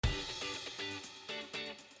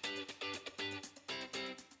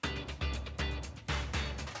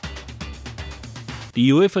The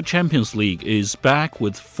UEFA Champions League is back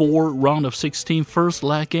with 4 round of 16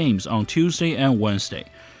 first-leg games on Tuesday and Wednesday.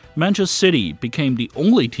 Manchester City became the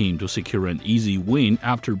only team to secure an easy win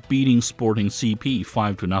after beating Sporting CP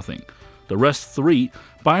 5-0. The rest 3,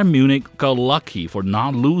 Bayern Munich got lucky for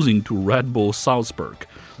not losing to Red Bull Saltsburg.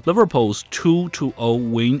 Liverpool's 2-0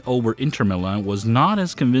 win over Inter Milan was not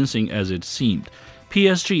as convincing as it seemed.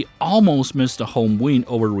 PSG almost missed a home win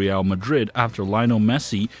over Real Madrid after Lionel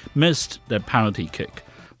Messi missed that penalty kick.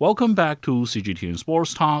 Welcome back to CGTN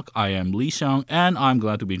Sports Talk. I am Li Xiang, and I'm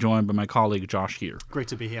glad to be joined by my colleague Josh here. Great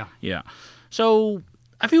to be here. Yeah. So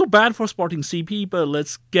I feel bad for Sporting CP, but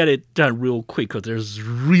let's get it done real quick because there's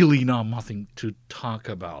really not nothing to talk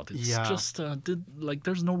about. It's just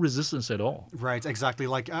there's no resistance at all. Right, exactly.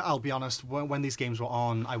 I'll be honest, when these games were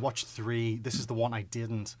on, I watched 3. This is the one I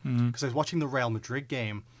didn't because I was watching the Real Madrid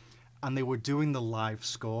game and they were doing the live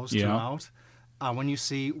scores throughout. And when you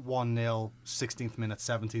see 1-0, 16th minute,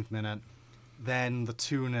 17th minute, then the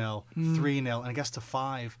 2-0, 3-0, and it gets to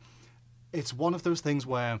 5, it's one of those things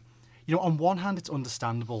where, on one hand, it's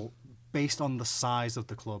understandable based on the size of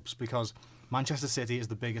the clubs because Manchester City is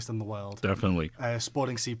the biggest in the world. Definitely.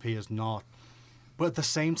 Sporting CP is not. But at the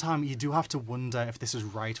same time, you do have to wonder if this is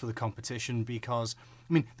right for the competition because,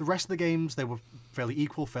 the rest of the games, they were fairly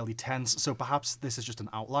equal, fairly tense, so perhaps this is just an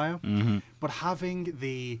outlier. Mm-hmm. But having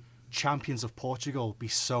the champions of Portugal be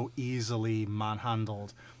so easily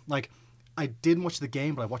manhandled. I didn't watch the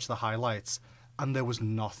game, but I watched the highlights, and there was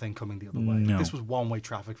nothing coming the other way. No. This was one-way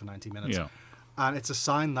traffic for 90 minutes. Yeah. And it's a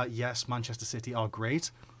sign that, yes, Manchester City are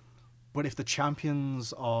great, but if the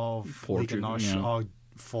champions of Liga NOS are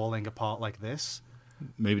falling apart like this...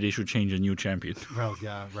 Maybe they should change a new champion. Well,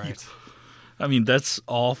 yeah, right. That's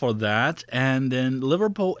all for that. And then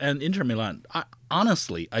Liverpool and Inter Milan.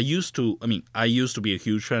 Honestly, I used to be a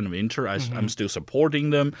huge fan of Inter. I'm still supporting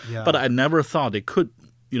them, but I never thought they could,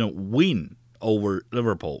 win over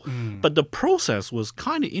Liverpool. But the process was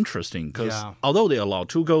kind of interesting because although they allowed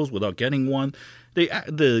 2 goals without getting one,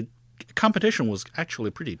 the competition was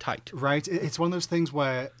actually pretty tight. Right. It's one of those things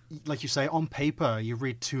where, like you say, on paper, you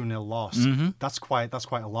read 2-0 loss. That's quite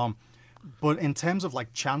a lot. But in terms of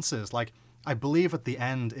chances, I believe at the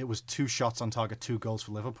end it was 2 shots on target, 2 goals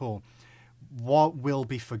for Liverpool. What will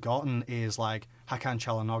be forgotten is Hakan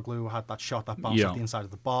Çalhanoğlu had that shot that bounced off the inside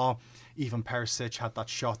of the bar. Even Perisic had that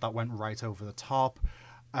shot that went right over the top.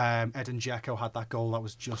 Edin Dzeko had that goal that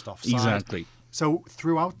was just offside. Exactly. So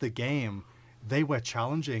throughout the game, they were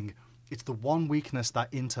challenging. It's the one weakness that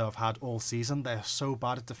Inter have had all season. They're so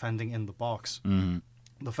bad at defending in the box.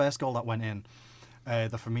 The first goal that went in,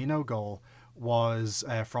 the Firmino goal, was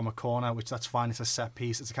from a corner, which that's fine. It's a set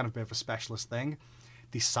piece. It's a kind of bit of a specialist thing.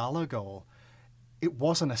 The Salah goal, it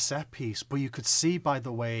wasn't a set piece, but you could see by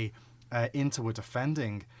the way Inter were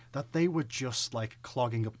defending that they were just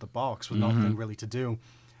clogging up the box with nothing really to do.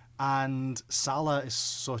 And Salah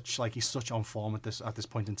is he's such on form at this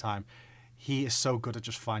point in time. He is so good at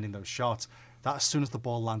just finding those shots that as soon as the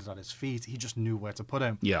ball landed at his feet, he just knew where to put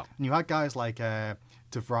it. Yeah. And you had guys like De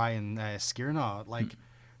Vrij and Skriniar,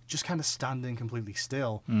 just kind of standing completely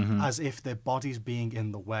still, as if their bodies being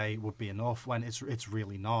in the way would be enough when it's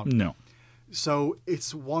really not. No. So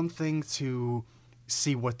it's one thing to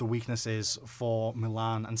see what the weakness is for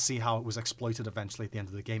Milan and see how it was exploited eventually at the end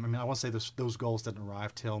of the game. I want to say those goals didn't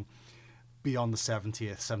arrive till beyond the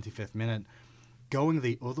 70th, 75th minute. Going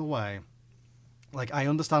the other way, I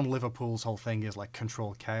understand Liverpool's whole thing is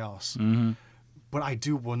control chaos, but I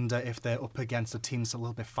do wonder if they're up against a team that's a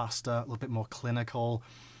little bit faster, a little bit more clinical.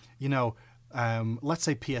 Let's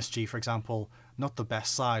say PSG, for example, not the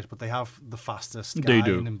best side, but they have the fastest guy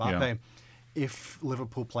in Mbappe. Yeah. If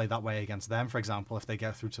Liverpool play that way against them, for example, if they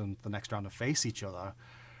get through to the next round and face each other,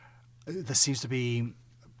 there seems to be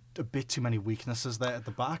a bit too many weaknesses there at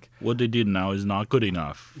the back. What they did now is not good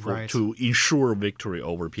enough to ensure victory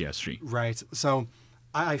over PSG. Right. So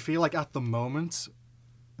I feel at the moment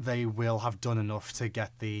they will have done enough to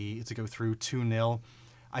get to go through 2-0.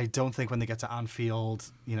 I don't think when they get to Anfield,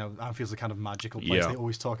 Anfield's a kind of magical place. They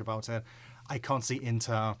always talk about it. I can't see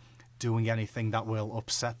Inter doing anything that will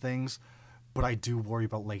upset things, but I do worry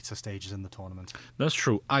about later stages in the tournament. That's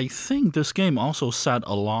true. I think this game also said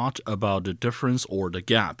a lot about the difference or the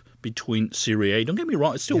gap between Serie A. Don't get me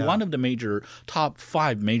wrong, it's still one of the top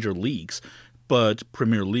 5 major leagues, but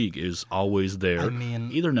Premier League is always there,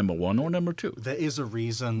 either number 1 or number 2. There is a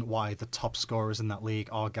reason why the top scorers in that league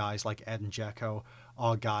are guys like Edin Dzeko,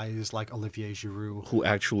 are guys like Olivier Giroud, who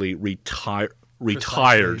actually retired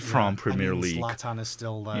from Premier League. Zlatan is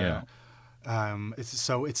still there. Yeah.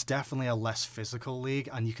 It's definitely a less physical league,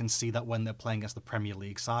 and you can see that when they're playing against the Premier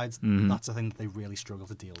League sides, that's the thing that they really struggle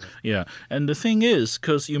to deal with. Yeah, and the thing is,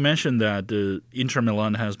 because you mentioned that Inter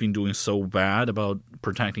Milan has been doing so bad about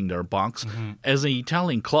protecting their box. As an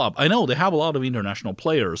Italian club, I know they have a lot of international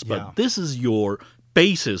players, but this is your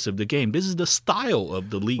basis of the game. This is the style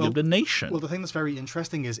of the League of the Nation. Well, the thing that's very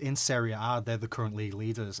interesting is in Serie A, they're the current league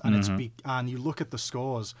leaders, and and you look at the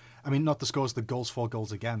scores. I mean, not the scores, the goals for,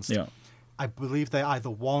 goals against. Yeah. I believe they're either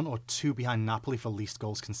 1 or 2 behind Napoli for least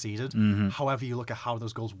goals conceded. However, you look at how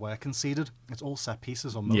those goals were conceded, it's all set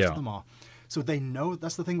pieces, or most of them are. So they know.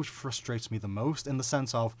 That's the thing which frustrates me the most, in the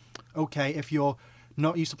sense of, okay, if you're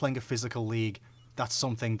not used to playing a physical league, that's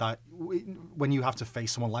something that when you have to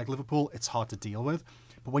face someone like Liverpool, it's hard to deal with.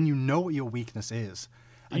 But when you know what your weakness is,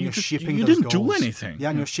 and you're shipping those goals... You didn't do anything. Yeah,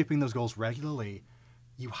 and you're shipping those goals regularly,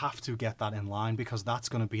 you have to get that in line, because that's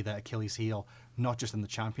going to be their Achilles heel, not just in the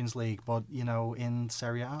Champions League, but, in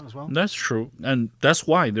Serie A as well. That's true. And that's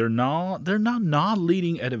why they're not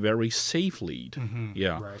leading at a very safe lead.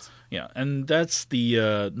 Yeah. Right. Yeah, and that's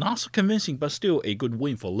the not so convincing, but still a good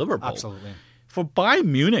win for Liverpool. Absolutely. For Bayern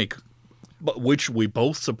Munich, which we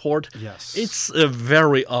both support, yes, it's a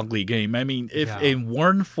very ugly game. I mean, if it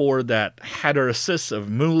weren't for that header assist of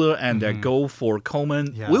Müller and that goal for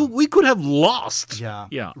Coman, we could have lost. Yeah,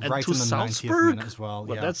 and right to in the 90th Salzburg minute as well.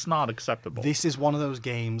 But that's not acceptable. This is one of those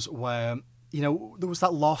games where, there was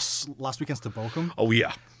that loss last week against Bochum. Oh,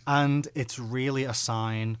 yeah. And it's really a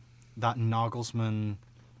sign that Nagelsmann,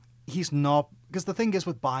 he's not... Because the thing is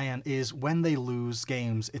with Bayern is when they lose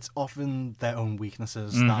games, it's often their own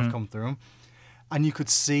weaknesses that have come through. And you could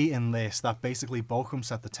see in this that basically Bochum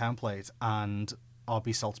set the template and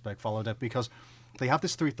RB Salzburg followed it, because they have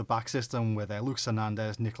this 3 at the back system with Lucas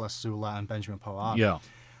Hernandez, Nicolas Sula and Benjamin Pavard. Yeah.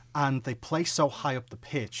 And they play so high up the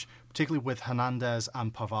pitch, particularly with Hernandez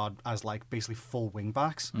and Pavard as basically full wing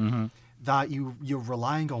backs, that you're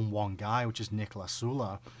relying on one guy, which is Nicolas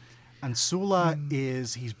Sula. And Sula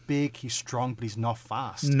he's big, he's strong, but he's not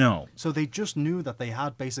fast. No. So they just knew that they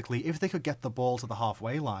had basically, if they could get the ball to the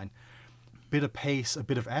halfway line, bit of pace, a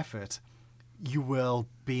bit of effort, you will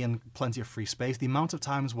be in plenty of free space. The amount of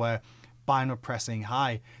times where Bayern were pressing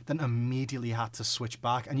high, then immediately had to switch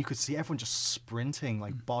back, and you could see everyone just sprinting,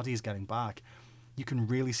 bodies getting back. You can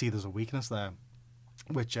really see there's a weakness there,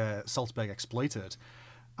 which Salzburg exploited.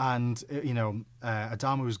 And,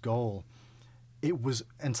 Adamu's goal... It was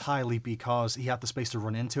entirely because he had the space to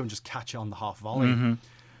run into and just catch it on the half volley.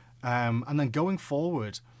 And then going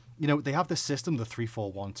forward, they have this system, the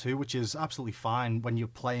 3-4-1-2, which is absolutely fine when you're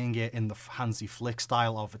playing it in the Hansi Flick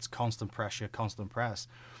style of it's constant pressure, constant press.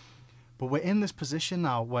 But we're in this position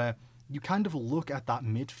now where you kind of look at that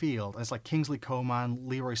midfield, and it's like Kingsley Coman,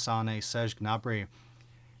 Leroy Sané, Serge Gnabry.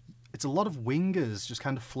 It's a lot of wingers just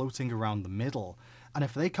kind of floating around the middle. And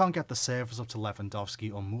if they can't get the servers up to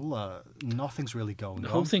Lewandowski or Müller, nothing's really going on. The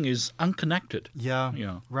whole thing is unconnected.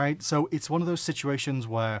 Yeah, right? So it's one of those situations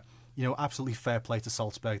where, absolutely fair play to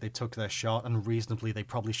Salzburg. They took their shot, and reasonably they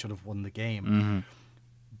probably should have won the game.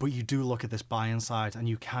 But you do look at this Bayern side, and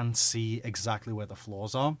you can see exactly where the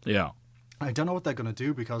flaws are. Yeah. I don't know what they're going to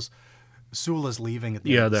do, because Sula's leaving at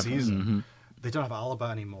the end of the season. They don't have Alaba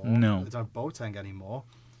anymore. No. They don't have Boateng anymore.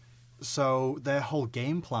 So their whole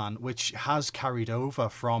game plan, which has carried over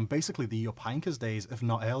from basically the Jupp Heynckes days, if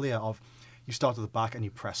not earlier, of you start at the back and you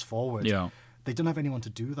press forward. Yeah. They don't have anyone to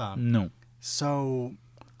do that. No. So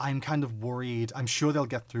I'm kind of worried. I'm sure they'll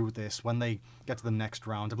get through this when they get to the next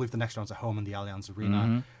round. I believe the next round's at home in the Allianz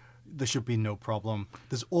Arena. There should be no problem.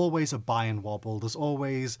 There's always a Bayern wobble. There's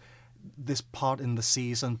always this part in the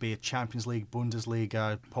season, be it Champions League,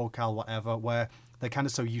 Bundesliga, Pokal, whatever, where they're kind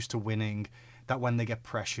of so used to winning that when they get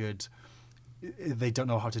pressured, they don't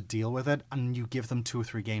know how to deal with it, and you give them 2 or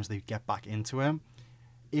 3 games, they get back into it.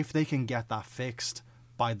 If they can get that fixed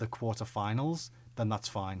by the quarterfinals, then that's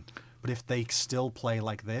fine. But if they still play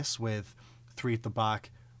like this with 3 at the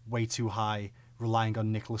back, way too high, relying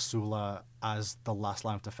on Nicolas Sula as the last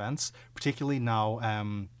line of defense, particularly now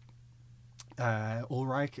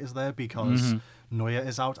Ulreich is there because Neuer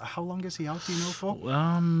is out. How long is he out, do you know for?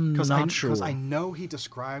 Not sure. Because I know he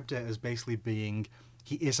described it as basically being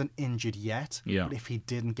he isn't injured yet, but if he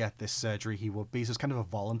didn't get this surgery, he would be. So it's kind of a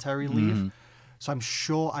voluntary leave. So I'm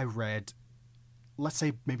sure I read, let's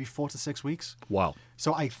say maybe 4 to 6 weeks. Wow.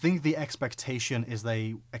 So I think the expectation is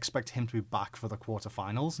they expect him to be back for the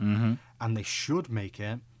quarterfinals, and they should make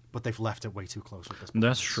it, but they've left it way too close with this.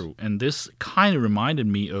 That's true. And this kind of reminded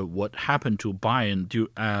me of what happened to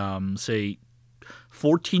Bayern, say,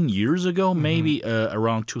 14 years ago, maybe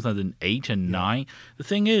around 2008 and 9. The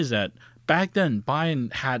thing is that back then,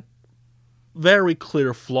 Bayern had very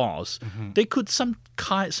clear flaws, they could some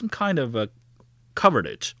kind of covered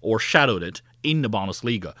it or shadowed it in the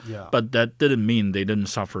Bundesliga. Yeah. But that didn't mean they didn't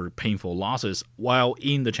suffer painful losses. While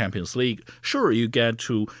in the Champions League, sure, you get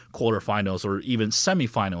to quarterfinals or even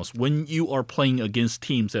semifinals when you are playing against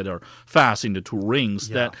teams that are fast in the two rings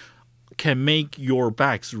that can make your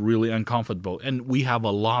backs really uncomfortable. And we have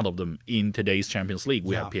a lot of them in today's Champions League.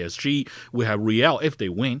 We have PSG, we have Real. If they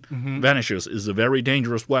win, Vinicius is a very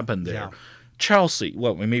dangerous weapon there. Yeah. Chelsea,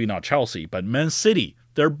 well, maybe not Chelsea, but Man City,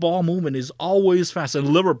 their ball movement is always fast. And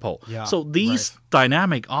Liverpool. Yeah, so these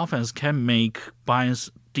dynamic offense can make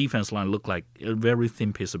Bayern's defense line look like a very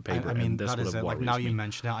thin piece of paper. I mean, and that's that is what it. Like, worries now me. you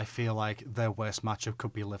mention it, I feel like their worst matchup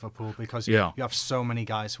could be Liverpool because Yeah. you have so many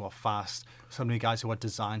guys who are fast, so many guys who are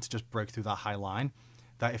designed to just break through that high line,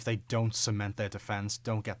 that if they don't cement their defense,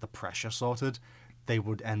 don't get the pressure sorted, they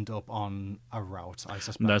would end up on a rout, I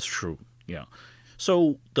suspect. That's true, yeah.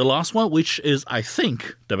 So the last one, which is, I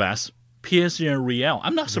think, the best, PSG and Real.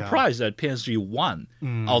 I'm not surprised that PSG won,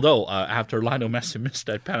 although after Lionel Messi missed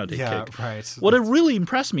that penalty kick. Right. What it really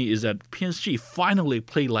impressed me is that PSG finally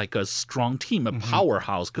played like a strong team, a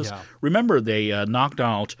powerhouse. Because remember, they knocked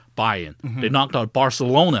out Bayern. They knocked out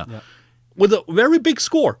Barcelona with a very big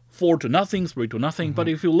score, 4-0, 3-0. But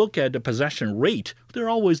if you look at the possession rate, they're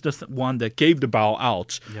always the one that gave the ball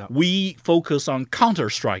out. Yeah. We focus on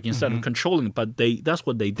counter-strike instead of controlling, but that's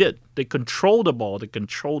what they did. They control the ball, they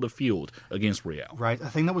control the field against Real. Right. I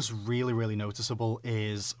think that was really, really noticeable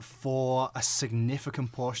is for a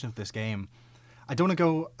significant portion of this game, I don't want to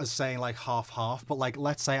go as saying like half-half, but like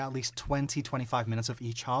let's say at least 20, 25 minutes of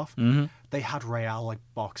each half, they had Real like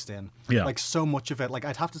boxed in. Yeah. Like so much of it, like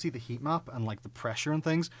I'd have to see the heat map and like the pressure and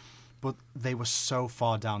things, but they were so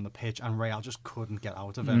far down the pitch and Real just couldn't get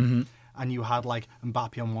out of it. And you had like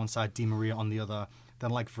Mbappe on one side, Di Maria on the other, then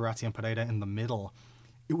like Verratti and Pereira in the middle.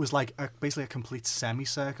 It was like basically a complete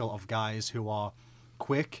semicircle of guys who are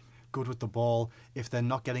quick, good with the ball. If they're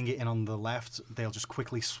not getting it in on the left, they'll just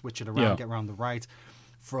quickly switch it around, get around the right.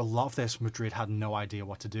 For a lot of this, Madrid had no idea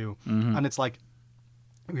what to do. And it's like,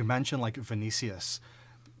 we mentioned like Vinicius,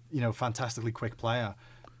 fantastically quick player,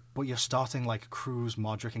 but you're starting like Cruz,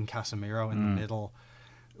 Modric, and Casemiro in the middle.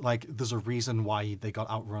 Like, there's a reason why they got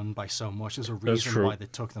outrun by so much. There's a reason why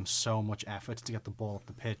it took them so much effort to get the ball up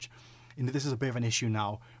the pitch. And this is a bit of an issue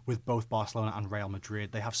now with both Barcelona and Real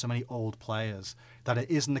Madrid. They have so many old players that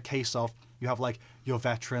it isn't a case of you have like your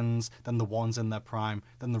veterans, then the ones in their prime,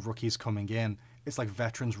 then the rookies coming in. It's like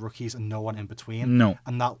veterans, rookies, and no one in between. No.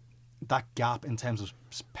 And that gap in terms of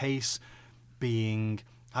pace in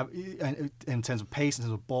terms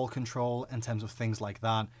of ball control, in terms of things like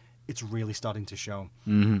that, it's really starting to show.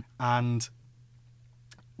 And,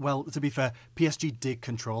 well, to be fair, PSG did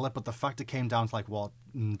control it, but the fact it came down to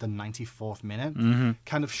the 94th minute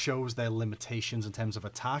kind of shows their limitations in terms of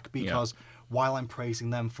attack, because while I'm praising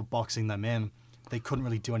them for boxing them in, they couldn't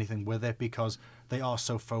really do anything with it because they are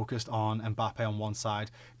so focused on Mbappe on one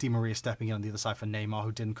side, Di Maria stepping in on the other side for Neymar,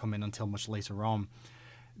 who didn't come in until much later on,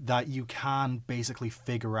 that you can basically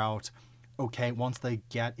figure out, okay, once they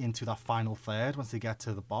get into that final third, once they get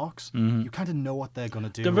to the box, you kind of know what they're going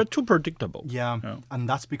to do. They're too predictable. Yeah, and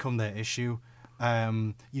that's become their issue.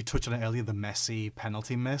 You touched on it earlier, the Messi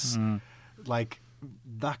penalty miss. Like,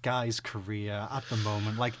 that guy's career at the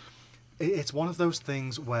moment, like, it's one of those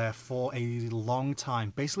things where for a long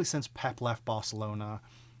time, basically since Pep left Barcelona,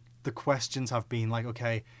 the questions have been like,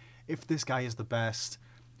 okay, if this guy is the best,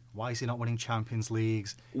 why is he not winning Champions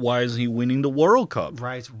Leagues? Why is he winning the World Cup?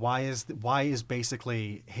 Right. Why is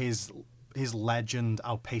basically his legend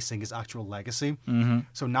outpacing his actual legacy?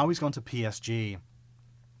 So now he's gone to PSG,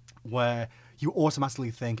 where you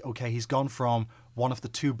automatically think, okay, he's gone from one of the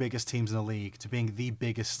two biggest teams in the league to being the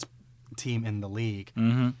biggest team in the league.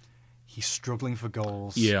 He's struggling for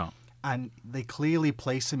goals. Yeah. And they clearly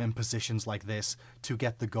place him in positions like this to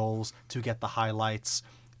get the goals, to get the highlights,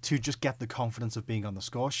 to just get the confidence of being on the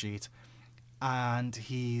score sheet. And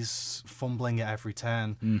he's fumbling at every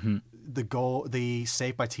turn. The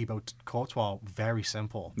save by Thibaut Courtois, very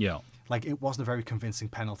simple. Yeah. Like, it wasn't a very convincing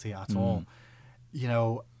penalty at all. Was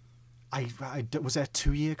there a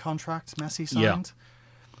 2-year contract Messi signed?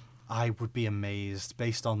 Yeah. I would be amazed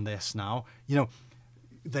based on this now.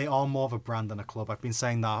 They are more of a brand than a club. I've been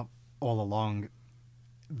saying that all along.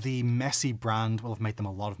 The Messi brand will have made them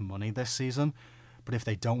a lot of money this season, but if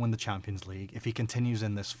they don't win the Champions League, if he continues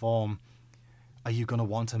in this form, are you going to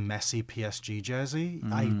want a Messi PSG jersey?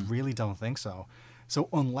 I really don't think so. So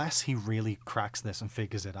unless he really cracks this and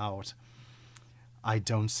figures it out, I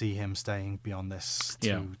don't see him staying beyond this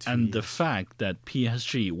two and years. The fact that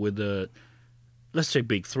PSG with the, let's say,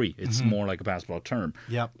 big three, it's more like a basketball term.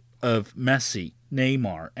 Yep. of Messi,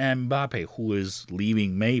 Neymar, and Mbappe, who is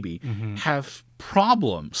leaving maybe, have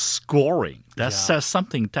problems scoring. That says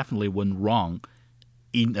something definitely went wrong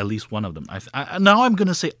in at least one of them. Now I'm going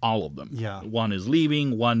to say all of them. Yeah. One is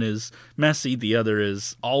leaving, one is Messi, the other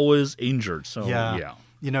is always injured. So, yeah.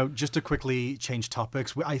 You know, just to quickly change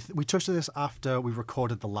topics, we touched on this after we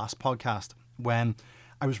recorded the last podcast when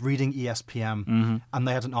I was reading ESPN and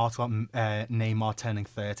they had an article on Neymar turning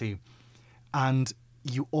 30. And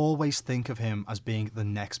you always think of him as being the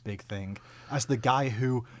next big thing, as the guy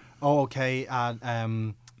who,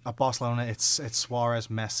 at Barcelona, it's Suarez,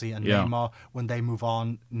 Messi, and Neymar. When they move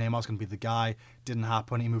on, Neymar's going to be the guy. Didn't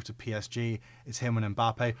happen. He moved to PSG. It's him and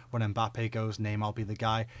Mbappe. When Mbappe goes, Neymar will be the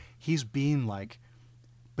guy. He's been like,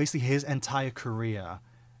 basically his entire career,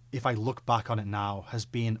 if I look back on it now, has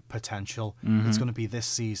been potential. It's going to be this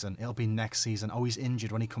season. It'll be next season. Oh, he's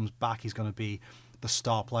injured. When he comes back, he's going to be the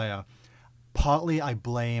star player. Partly, I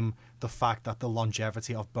blame the fact that the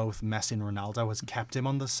longevity of both Messi and Ronaldo has kept him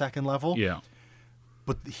on the second level. Yeah.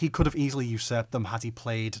 But he could have easily usurped them had he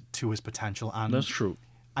played to his potential. And that's true.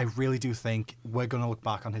 I really do think we're going to look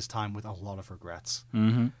back on his time with a lot of regrets.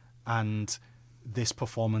 And this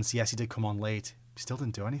performance, yes, he did come on late. Still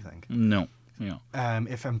didn't do anything. No. Yeah.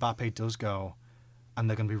 If Mbappe does go and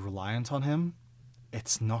they're going to be reliant on him,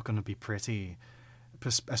 it's not going to be pretty.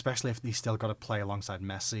 Especially if he's still got to play alongside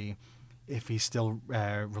Messi. If he's still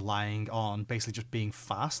relying on basically just being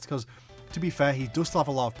fast. Because, to be fair, he does still have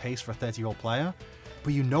a lot of pace for a 30-year-old player.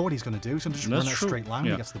 But you know what he's going to do. He's going to just run a straight line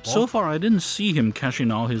when he gets the ball. So far, I didn't see him catching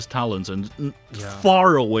all his talents and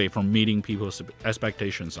far away from meeting people's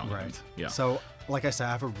expectations on him. Yeah. So, like I said,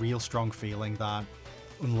 I have a real strong feeling that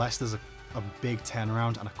unless there's a big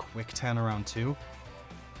turnaround and a quick turnaround too,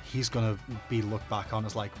 he's going to be looked back on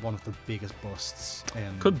as like one of the biggest busts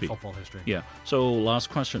in football history. Yeah. So last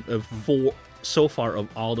question. So far of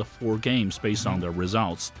all the 4 games based on the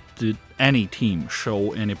results, did any team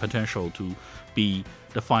show any potential to be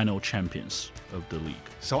the final champions of the league?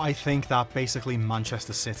 So I think that basically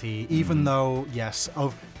Manchester City, even though, yes,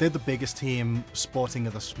 they're the biggest team, Sporting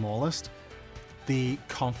are the smallest, the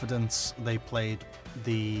confidence they played,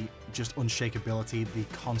 the just unshakability, the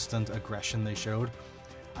constant aggression they showed,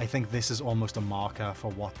 I think this is almost a marker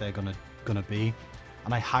for what they're gonna be,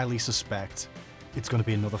 and I highly suspect it's going to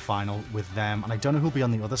be another final with them. And I don't know who'll be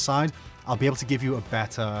on the other side. I'll be able to give you a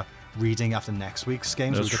better reading after next week's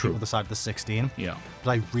game, so we'll get the other side of the 16. Yeah.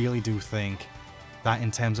 But I really do think that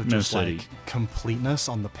in terms of just like completeness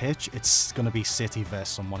on the pitch, it's going to be City versus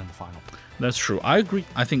someone in the final. That's true. I agree.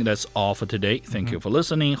 I think that's all for today. Thank you for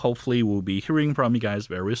listening. Hopefully we'll be hearing from you guys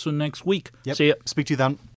very soon next week. Yep. See ya. Speak to you then.